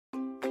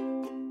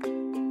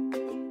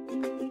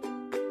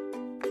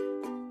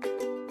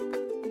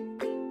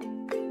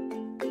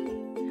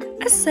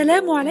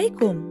السلام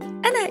عليكم.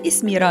 أنا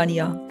اسمي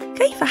رانيا.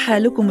 كيف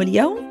حالكم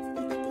اليوم؟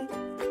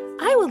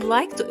 I would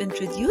like to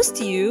introduce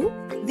to you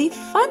the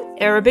Fun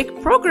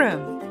Arabic program.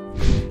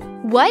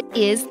 What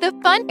is the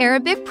Fun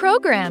Arabic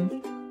program?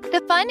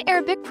 The Fun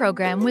Arabic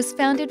program was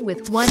founded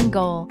with one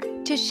goal: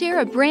 to share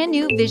a brand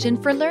new vision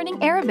for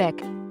learning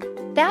Arabic.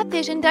 That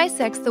vision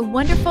dissects the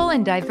wonderful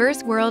and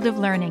diverse world of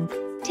learning,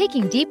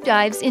 taking deep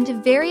dives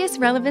into various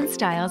relevant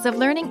styles of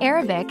learning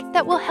Arabic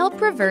that will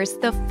help reverse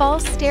the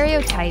false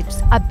stereotypes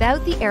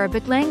about the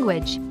Arabic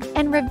language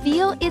and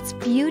reveal its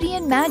beauty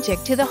and magic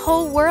to the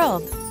whole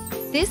world.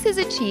 This is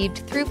achieved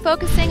through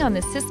focusing on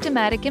the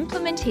systematic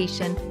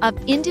implementation of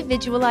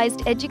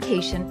individualized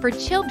education for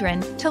children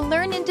to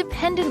learn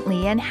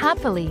independently and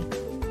happily.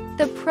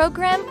 The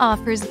program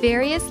offers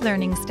various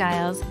learning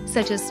styles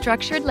such as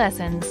structured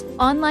lessons,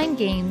 online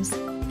games,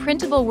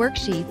 printable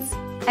worksheets,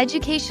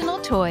 educational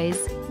toys,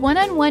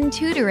 one-on-one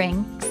tutoring,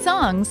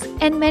 songs,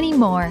 and many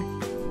more.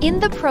 In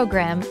the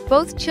program,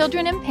 both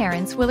children and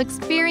parents will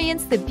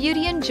experience the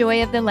beauty and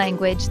joy of the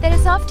language that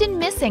is often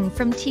missing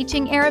from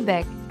teaching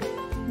Arabic.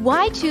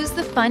 Why choose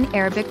the Fun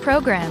Arabic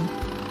program?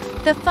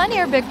 The Fun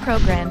Arabic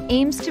program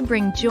aims to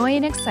bring joy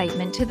and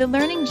excitement to the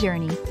learning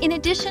journey, in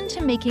addition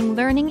to making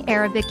learning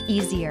Arabic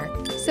easier,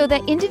 so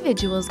that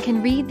individuals can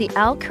read the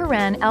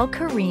Al-Quran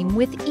Al-Kareem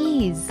with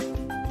ease.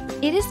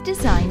 It is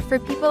designed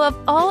for people of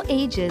all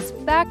ages,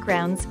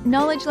 backgrounds,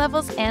 knowledge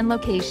levels, and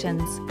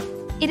locations.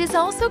 It is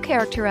also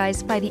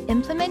characterized by the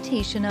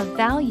implementation of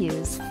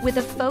values with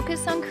a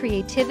focus on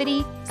creativity,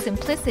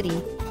 simplicity,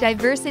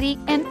 diversity,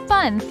 and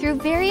fun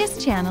through various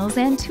channels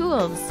and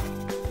tools.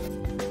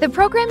 The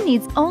program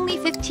needs only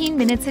 15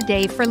 minutes a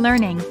day for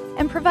learning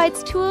and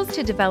provides tools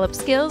to develop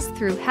skills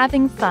through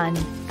having fun.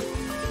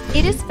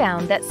 It is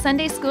found that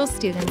Sunday school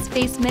students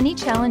face many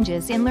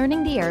challenges in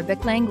learning the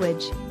Arabic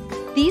language.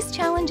 These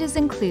challenges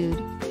include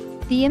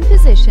the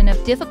imposition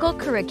of difficult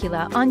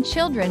curricula on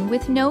children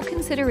with no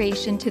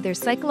consideration to their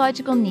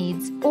psychological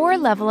needs or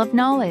level of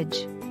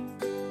knowledge,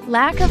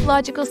 lack of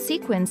logical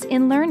sequence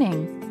in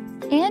learning,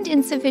 and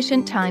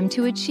insufficient time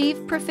to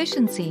achieve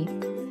proficiency.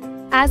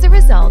 As a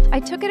result, I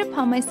took it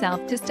upon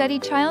myself to study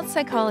child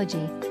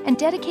psychology and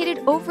dedicated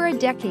over a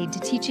decade to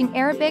teaching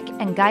Arabic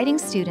and guiding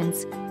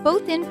students,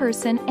 both in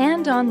person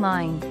and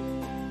online.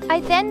 I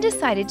then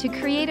decided to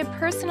create a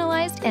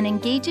personalized and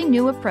engaging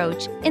new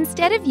approach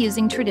instead of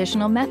using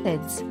traditional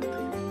methods.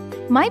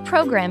 My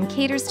program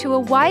caters to a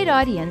wide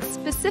audience,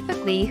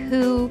 specifically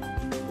who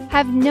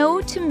have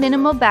no to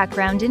minimal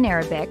background in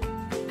Arabic,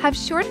 have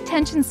short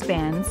attention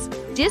spans,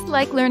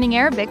 dislike learning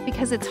Arabic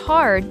because it's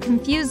hard,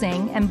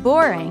 confusing, and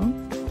boring,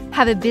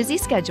 have a busy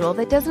schedule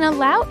that doesn't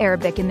allow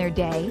Arabic in their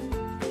day,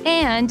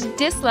 and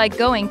dislike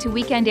going to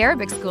weekend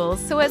Arabic schools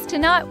so as to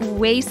not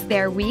waste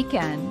their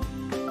weekend.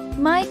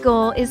 My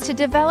goal is to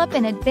develop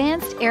an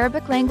advanced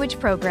Arabic language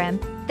program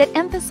that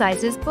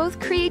emphasizes both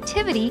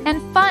creativity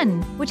and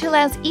fun, which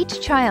allows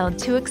each child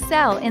to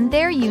excel in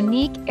their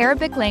unique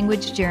Arabic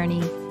language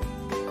journey.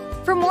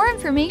 For more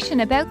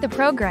information about the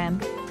program,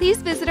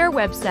 please visit our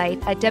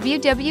website at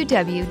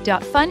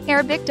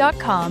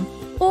www.funarabic.com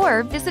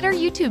or visit our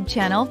YouTube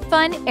channel,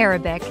 Fun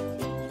Arabic.